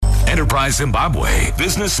Enterprise Zimbabwe,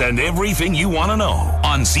 business and everything you want to know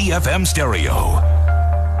on ZFM Stereo.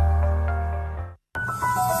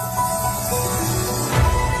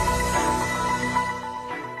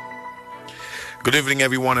 Good evening,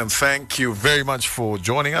 everyone, and thank you very much for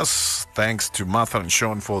joining us. Thanks to Martha and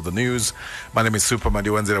Sean for the news. My name is Super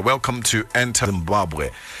Madiwenzera. Welcome to Enter Zimbabwe.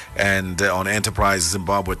 And on Enterprise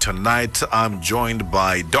Zimbabwe tonight, I'm joined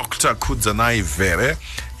by Dr. Kudzanai Vere.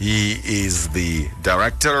 He is the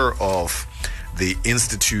director of the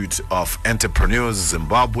Institute of Entrepreneurs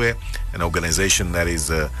Zimbabwe, an organization that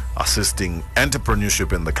is assisting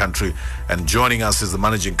entrepreneurship in the country. And joining us is the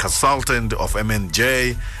managing consultant of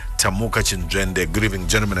MNJ, Tamuka Chinjende. Good evening,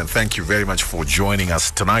 gentlemen, and thank you very much for joining us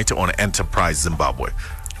tonight on Enterprise Zimbabwe.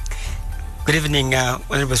 Good evening,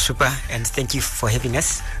 Honorable Super, and thank you for having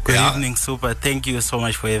us. Good evening, Super. Thank you so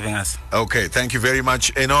much for having us. Okay, thank you very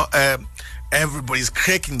much. You know, everybody's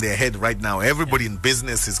cracking their head right now. Everybody in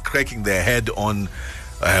business is cracking their head on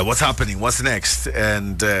what's happening, what's next.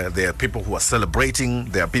 And there are people who are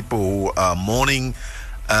celebrating, there are people who are mourning.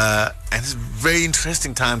 And it's a very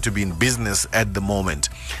interesting time to be in business at the moment,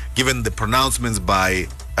 given the pronouncements by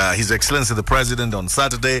His Excellency the President on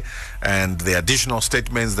Saturday and the additional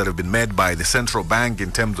statements that have been made by the central bank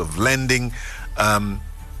in terms of lending.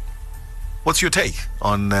 What's your take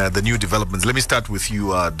on the new developments? Let me start with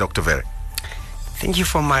you, Dr. Vere. Thank you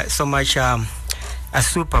so much,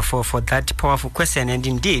 Super, for that powerful question. And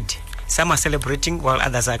indeed, some are celebrating while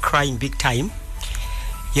others are crying big time.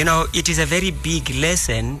 You know, it is a very big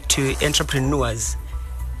lesson to entrepreneurs,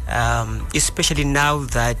 especially now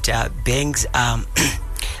that banks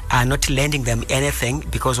are not lending them anything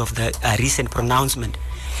because of the recent pronouncement.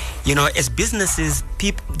 You know, as businesses,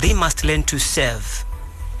 they must learn to serve,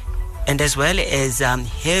 and as well as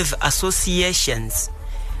have associations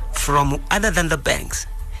from other than the banks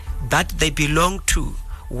that they belong to,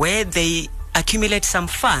 where they accumulate some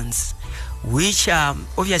funds, which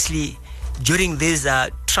obviously during these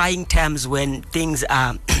trying times when things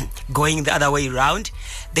are going the other way around,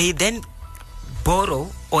 they then borrow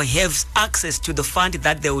or have access to the fund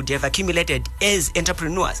that they would have accumulated as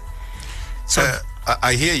entrepreneurs. So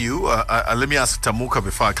I hear you. Let me ask Tamuka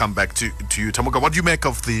before I come back to you. Tamuka, what do you make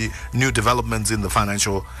of the new developments in the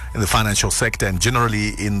financial sector and generally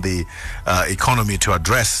in the economy to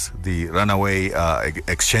address the runaway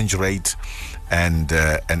exchange rate and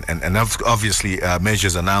obviously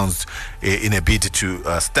measures announced in a bid to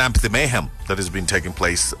stamp the mayhem that has been taking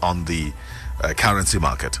place on the currency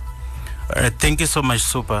market? Thank you so much,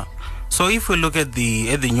 Super. So if we look at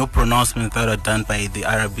the new pronouncements that are done by the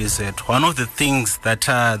RBZ, one of the things that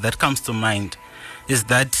comes to mind is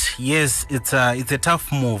that yes, it's a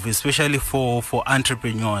tough move, especially for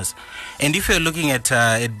entrepreneurs. And if you're looking at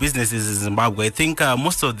businesses in Zimbabwe, I think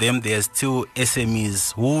most of them, they are still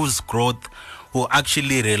SMEs whose growth will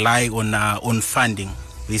actually rely on funding,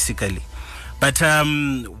 basically. But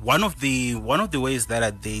one of the ways that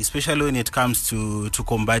are there, especially when it comes to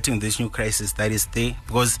combating this new crisis that is there,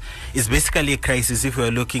 because it's basically a crisis if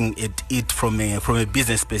we're looking at it from a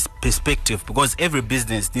business perspective, because every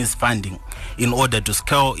business needs funding in order to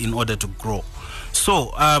scale, in order to grow.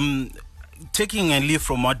 So taking a leaf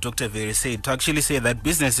from what Dr. Vere said, to actually say that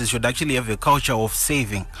businesses should actually have a culture of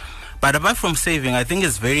saving. But apart from saving, I think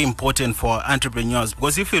it's very important for entrepreneurs,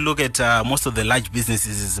 because if you look at most of the large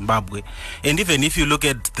businesses in Zimbabwe, and even if you look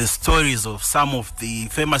at the stories of some of the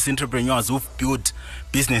famous entrepreneurs who've built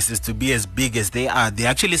businesses to be as big as they are, they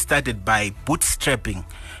actually started by bootstrapping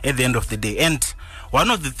at the end of the day. And one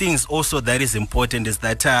of the things also that is important is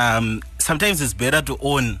that sometimes it's better to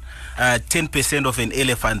own 10% of an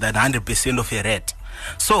elephant than 100% of a rat.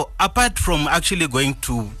 So apart from actually going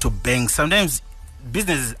to banks, sometimes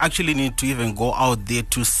businesses actually need to even go out there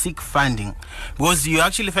to seek funding, because you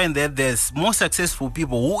actually find that there's more successful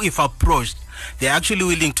people who, if approached, they're actually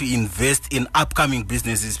willing to invest in upcoming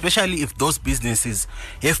businesses, especially if those businesses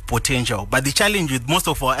have potential. But the challenge with most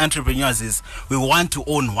of our entrepreneurs is we want to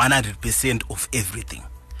own 100% of everything.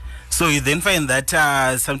 So you then find that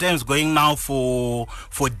sometimes going now for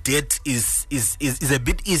debt is a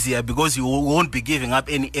bit easier, because you won't be giving up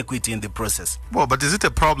any equity in the process. Well, but is it a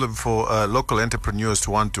problem for local entrepreneurs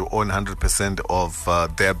to want to own 100%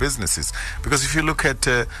 of their businesses? Because if you look at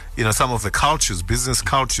some of the cultures, business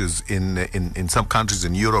cultures in some countries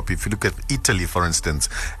in Europe, if you look at Italy, for instance,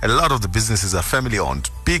 a lot of the businesses are family owned.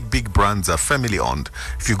 Big brands are family owned.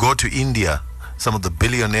 If you go to India, some of the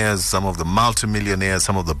billionaires, some of the multimillionaires,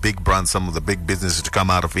 some of the big brands, some of the big businesses to come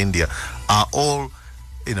out of India are all,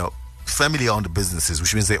 family-owned businesses,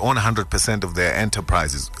 which means they own 100% of their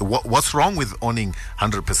enterprises. What's wrong with owning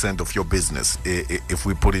 100% of your business, if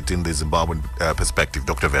we put it in the Zimbabwean perspective,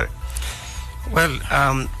 Dr. Vere?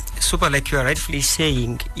 Well, Super, like you are rightfully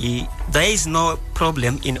saying, there is no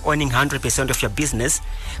problem in owning 100% of your business,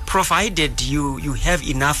 provided you have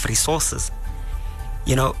enough resources.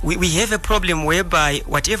 You know, we have a problem whereby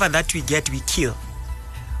whatever that we get, we kill.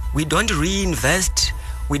 We don't reinvest.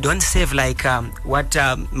 We don't save like what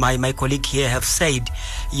my colleague here have said.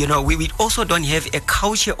 You know, we also don't have a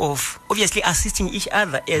culture of obviously assisting each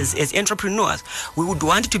other as entrepreneurs. We would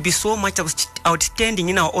want to be so much outstanding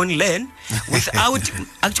in our own lane without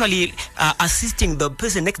actually assisting the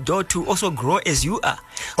person next door to also grow as you are.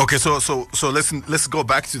 Okay, so let's go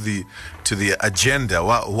back to the agenda.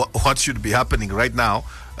 What should be happening right now?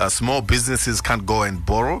 Small businesses can't go and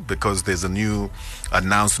borrow because there's a new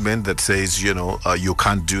announcement that says, you know, you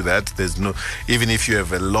can't do that. There's no, even if you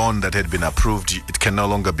have a loan that had been approved, it can no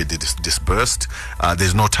longer be disbursed.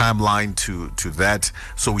 There's no timeline to that.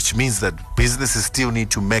 So which means that businesses still need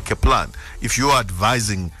to make a plan. If you are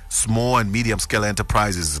advising small and medium scale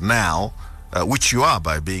enterprises now, which you are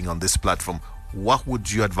by being on this platform, what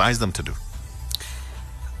would you advise them to do?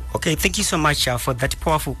 Okay, thank you so much for that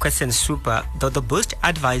powerful question, Super. The best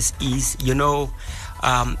advice is, you know,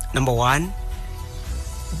 number one,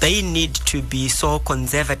 they need to be so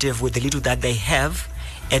conservative with the little that they have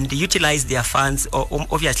and utilize their funds,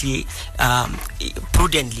 obviously,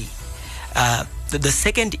 prudently. The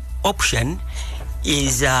second option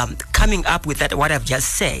is coming up with that, what I've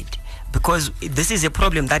just said, because this is a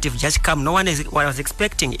problem that have just come. No one was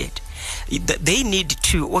expecting it. They need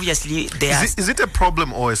to obviously. Is it a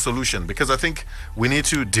problem or a solution? Because I think we need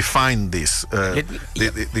to define this.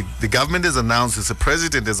 The government has announced this. The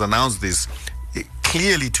president has announced this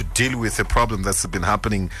clearly to deal with a problem that's been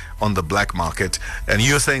happening on the black market. And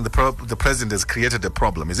you're saying the president has created a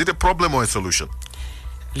problem. Is it a problem or a solution?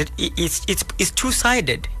 It's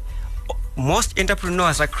two-sided. Most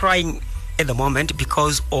entrepreneurs are crying at the moment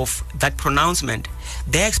because of that pronouncement.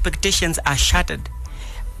 Their expectations are shattered.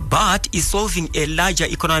 But it's solving a larger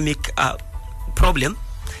economic problem.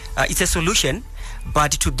 It's a solution.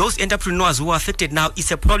 But to those entrepreneurs who are affected now,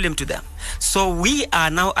 it's a problem to them. So we are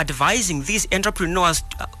now advising these entrepreneurs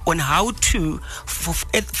on how to,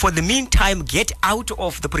 for the meantime, get out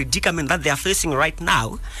of the predicament that they are facing right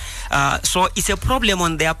now. So it's a problem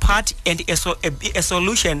on their part and a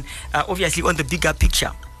solution, obviously, on the bigger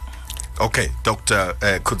picture. Okay, Dr.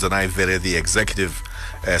 Kudzanai Vere, the Executive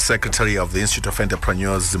Secretary of the Institute of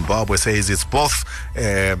Entrepreneurs Zimbabwe, says it's both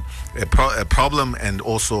a problem and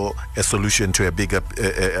also a solution to a bigger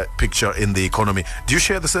picture in the economy. Do you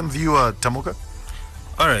share the same view, Tamuka?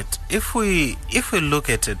 All right. If we look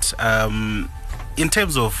at it in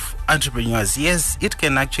terms of entrepreneurs, yes, it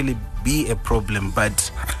can actually be a problem,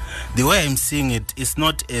 but the way I'm seeing it is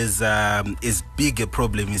not as big a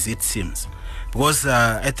problem as it seems. Because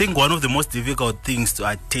I think one of the most difficult things to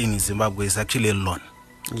attain in Zimbabwe is actually a loan.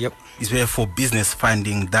 Yep. It's where for business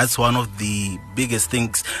funding, that's one of the biggest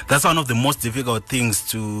things. That's one of the most difficult things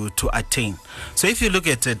to attain. So if you look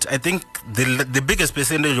at it, I think the biggest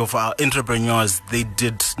percentage of our entrepreneurs, they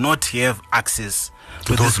did not have access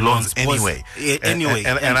to those loans anyway.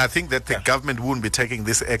 And I think that the government wouldn't be taking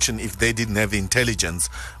this action if they didn't have the intelligence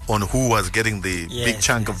on who was getting the big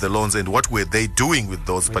chunk of the loans and what were they doing with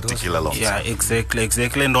those particular loans. Yeah, exactly.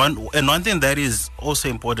 And one thing that is also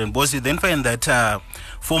important, because you then find that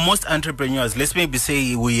for most entrepreneurs, let's maybe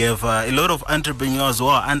say we have a lot of entrepreneurs who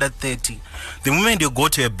are under 30. The moment you go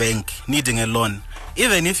to a bank needing a loan,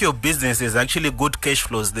 even if your business is actually good cash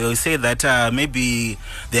flows, they will say that maybe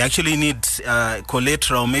they actually need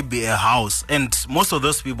collateral, maybe a house. And most of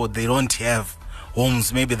those people, they don't have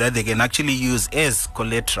homes maybe that they can actually use as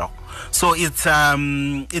collateral. So it's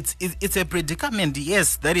a predicament,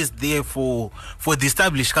 yes, that is there for the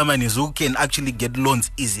established companies who can actually get loans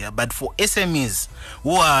easier. But for SMEs,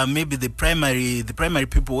 who are maybe the primary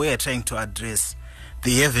people we are trying to address,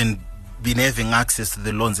 they haven't been having access to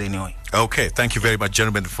the loans anyway. Okay, thank you very much,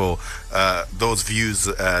 gentlemen, for those views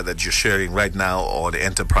that you're sharing right now on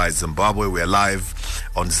Enterprise Zimbabwe. We're live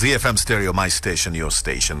on ZFM Stereo, my station, your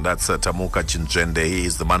station. That's Tamuka Chinjende. He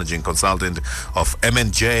is the managing consultant of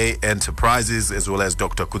M&J Enterprises, as well as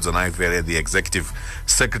Dr. Kudzanai Vere, the executive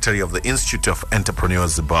secretary of the Institute of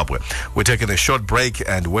Entrepreneurs Zimbabwe. We're taking a short break,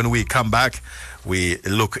 and when we come back, we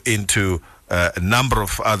look into a number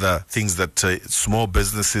of other things that small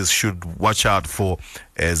businesses should watch out for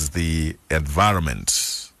as the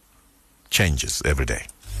environment changes every day.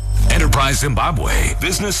 Enterprise Zimbabwe,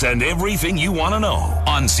 business and everything you want to know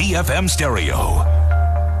on ZFM Stereo.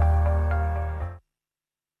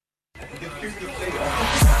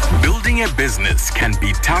 Building Running a business can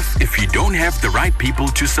be tough if you don't have the right people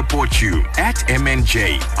to support you. At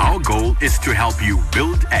MNJ, our goal is to help you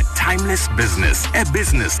build a timeless business, a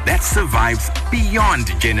business that survives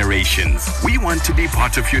beyond generations. We want to be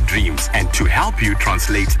part of your dreams and to help you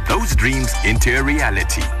translate those dreams into a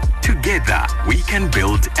reality. Together, we can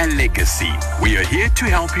build a legacy. We are here to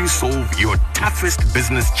help you solve your toughest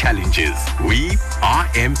business challenges. We are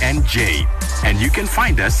MNJ, and you can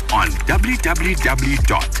find us on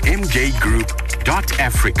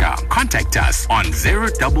www.mjgroup.africa. Contact us on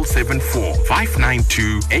 0774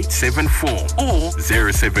 592 874 or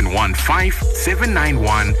 0715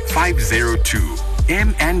 791 502.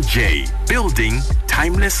 MNJ, building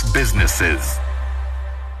timeless businesses.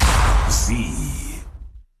 Z.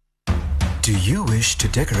 Do you wish to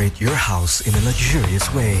decorate your house in a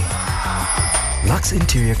luxurious way? Lux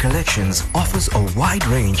Interior Collections offers a wide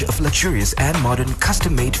range of luxurious and modern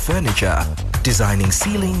custom-made furniture, designing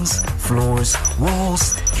ceilings, floors,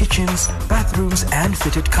 walls, kitchens, bathrooms, and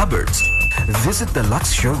fitted cupboards. Visit the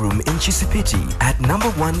Lux showroom in Chisipiti at number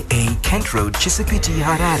 1A Kent Road, Chisipiti,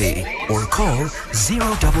 Harare, or call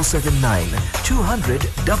 0779 200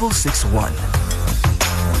 661.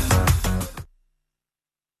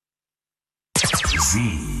 Z.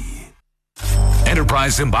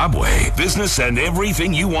 Enterprise Zimbabwe, business and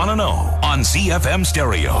everything you want to know on ZFM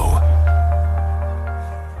Stereo.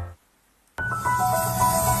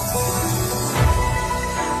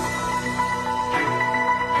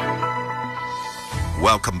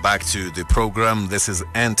 Welcome back to the program. This is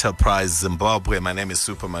Enterprise Zimbabwe. My name is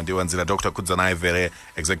Super Mandiwanzila. Dr. Kudzanai Vere,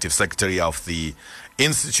 Executive Secretary of the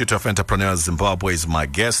Institute of Entrepreneurs Zimbabwe, is my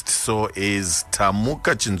guest. So is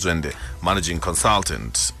Tamuka Chinzwende, Managing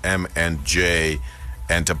Consultant, MNJ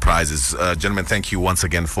Enterprises. Gentlemen, thank you once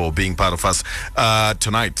again for being part of us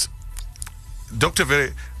tonight. Dr.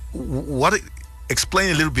 Vere, explain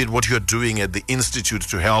a little bit what you're doing at the Institute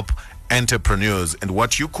to help entrepreneurs and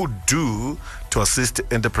what you could do to assist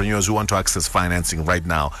entrepreneurs who want to access financing right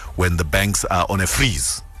now when the banks are on a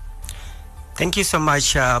freeze. Thank you so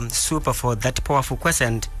much, Super, for that powerful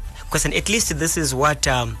question. At least this is what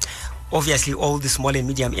obviously all the small and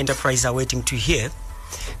medium enterprises are waiting to hear.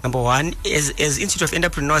 Number one, as Institute of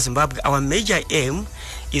Entrepreneurs Zimbabwe, our major aim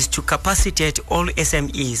is to capacitate all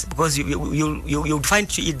SMEs, because you'll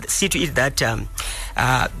see to it that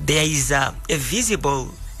there is a visible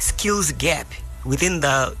skills gap within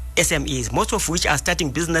the SMEs, most of which are starting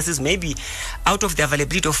businesses maybe out of the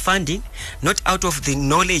availability of funding, not out of the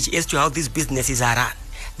knowledge as to how these businesses are run.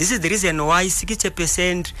 This is the reason why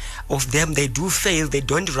 60% of them, they do fail, they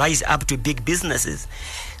don't rise up to big businesses.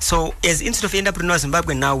 So as Institute of Entrepreneurs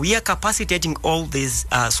Zimbabwe now, we are capacitating all these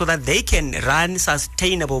so that they can run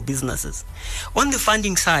sustainable businesses. On the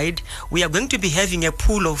funding side, we are going to be having a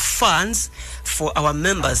pool of funds for our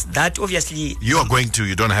members that obviously... You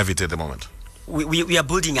don't have it at the moment. We are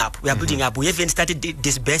building up. We haven't started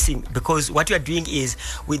disbursing, because what we are doing is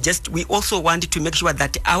we also want to make sure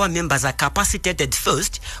that our members are capacitated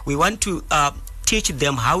first. We want to teach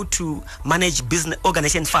them how to manage business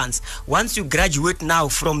organization funds. Once you graduate now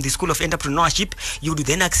from the School of Entrepreneurship, you will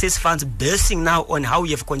then access funds basing now on how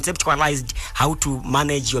you have conceptualized how to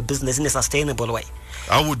manage your business in a sustainable way.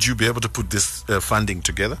 How would you be able to put this funding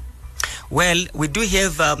together? Well, we do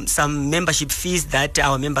have some membership fees that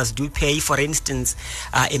our members do pay. For instance,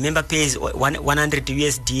 a member pays 100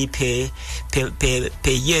 USD per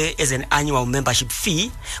year as an annual membership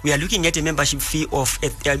fee. We are looking at a membership fee of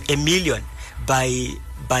a million by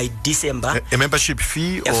December. A membership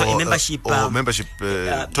fee or a membership, total membership?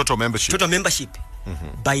 Total membership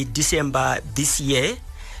by December this year.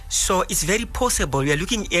 So it's very possible. We are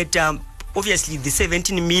looking at obviously the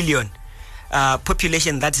 17 million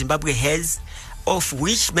population that Zimbabwe has, of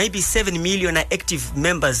which maybe 7 million are active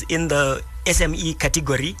members in the SME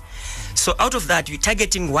category. So out of that, we're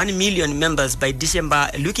targeting 1 million members by December.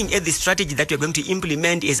 Looking at the strategy that we're going to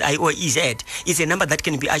implement as IOEZ, is a number that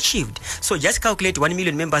can be achieved. So just calculate 1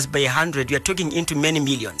 million members by 100, we are talking into many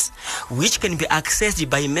millions, which can be accessed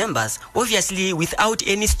by members, obviously without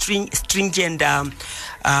any stringent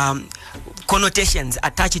connotations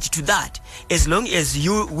attached to that. As long as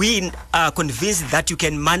we are convinced that you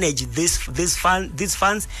can manage these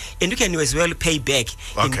funds, and you can as well pay back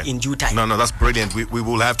in due time. No, that's brilliant. We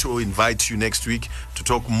will have to invite you next week to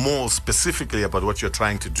talk more specifically about what you're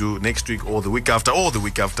trying to do next week or the week after,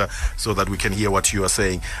 so that we can hear what you are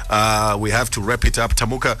saying. We have to wrap it up.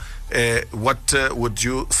 Tamuka, what would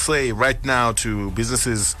you say right now to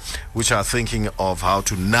businesses which are thinking of how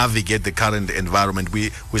to navigate the current environment?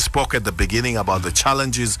 We spoke at the beginning about the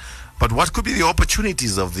challenges, but what could be the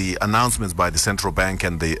opportunities of the announcements by the central bank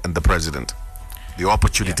and the president? the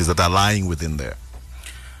opportunities that are lying within there?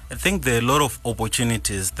 I think there are a lot of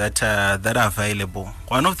opportunities that are available.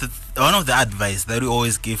 One of the advice that we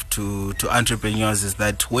always give to entrepreneurs is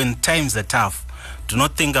that when times are tough, do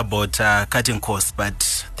not think about cutting costs,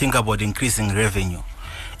 but think about increasing revenue.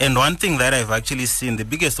 And one thing that I've actually seen, the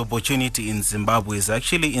biggest opportunity in Zimbabwe is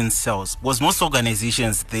actually in sales. Because most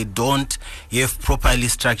organizations, they don't have properly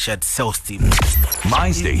structured sales teams. My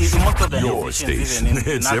station, Most your organizations, station. even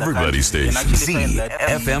in It's other everybody's countries, station. you can actually find that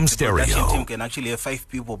ZFM the production Stereo. team can actually have 5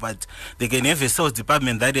 people, but they can have a sales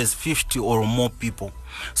department that has 50 or more people.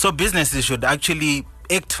 So businesses should actually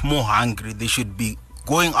act more hungry. They should be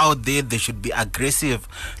going out there, they should be aggressive,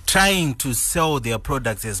 trying to sell their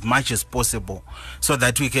products as much as possible so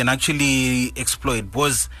that we can actually exploit.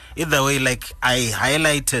 Because either way, like I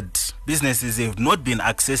highlighted, businesses have not been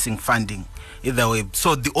accessing funding either way.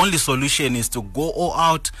 So the only solution is to go all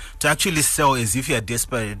out to actually sell as if you are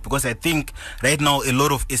desperate, because I think right now a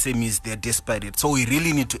lot of SMEs, they're desperate. So we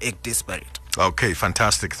really need to act desperate. Okay,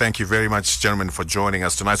 fantastic. Thank you very much, gentlemen, for joining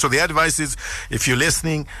us tonight. So the advice is, if you're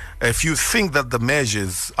listening, if you think that the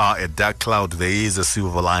measures are a dark cloud, there is a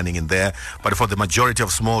silver lining in there. But for the majority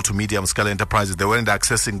of small to medium scale enterprises, they weren't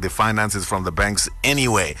accessing the finances from the banks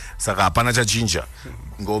anyway. Saka hapana cha jinja.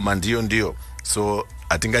 Ngoma ndio. So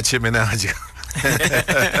atingachemena.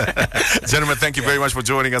 Gentlemen, thank you very much for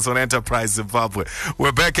joining us on Enterprise Zimbabwe.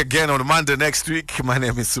 We're back again on Monday next week. My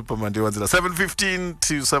name is Superman Diwanzila, 7:15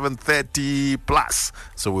 to 7:30 plus.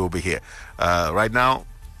 So we'll be here. Right now,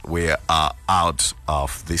 we are out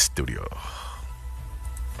of the studio.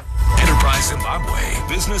 Enterprise Zimbabwe,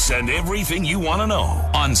 business and everything you want to know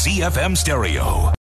on ZFM Stereo.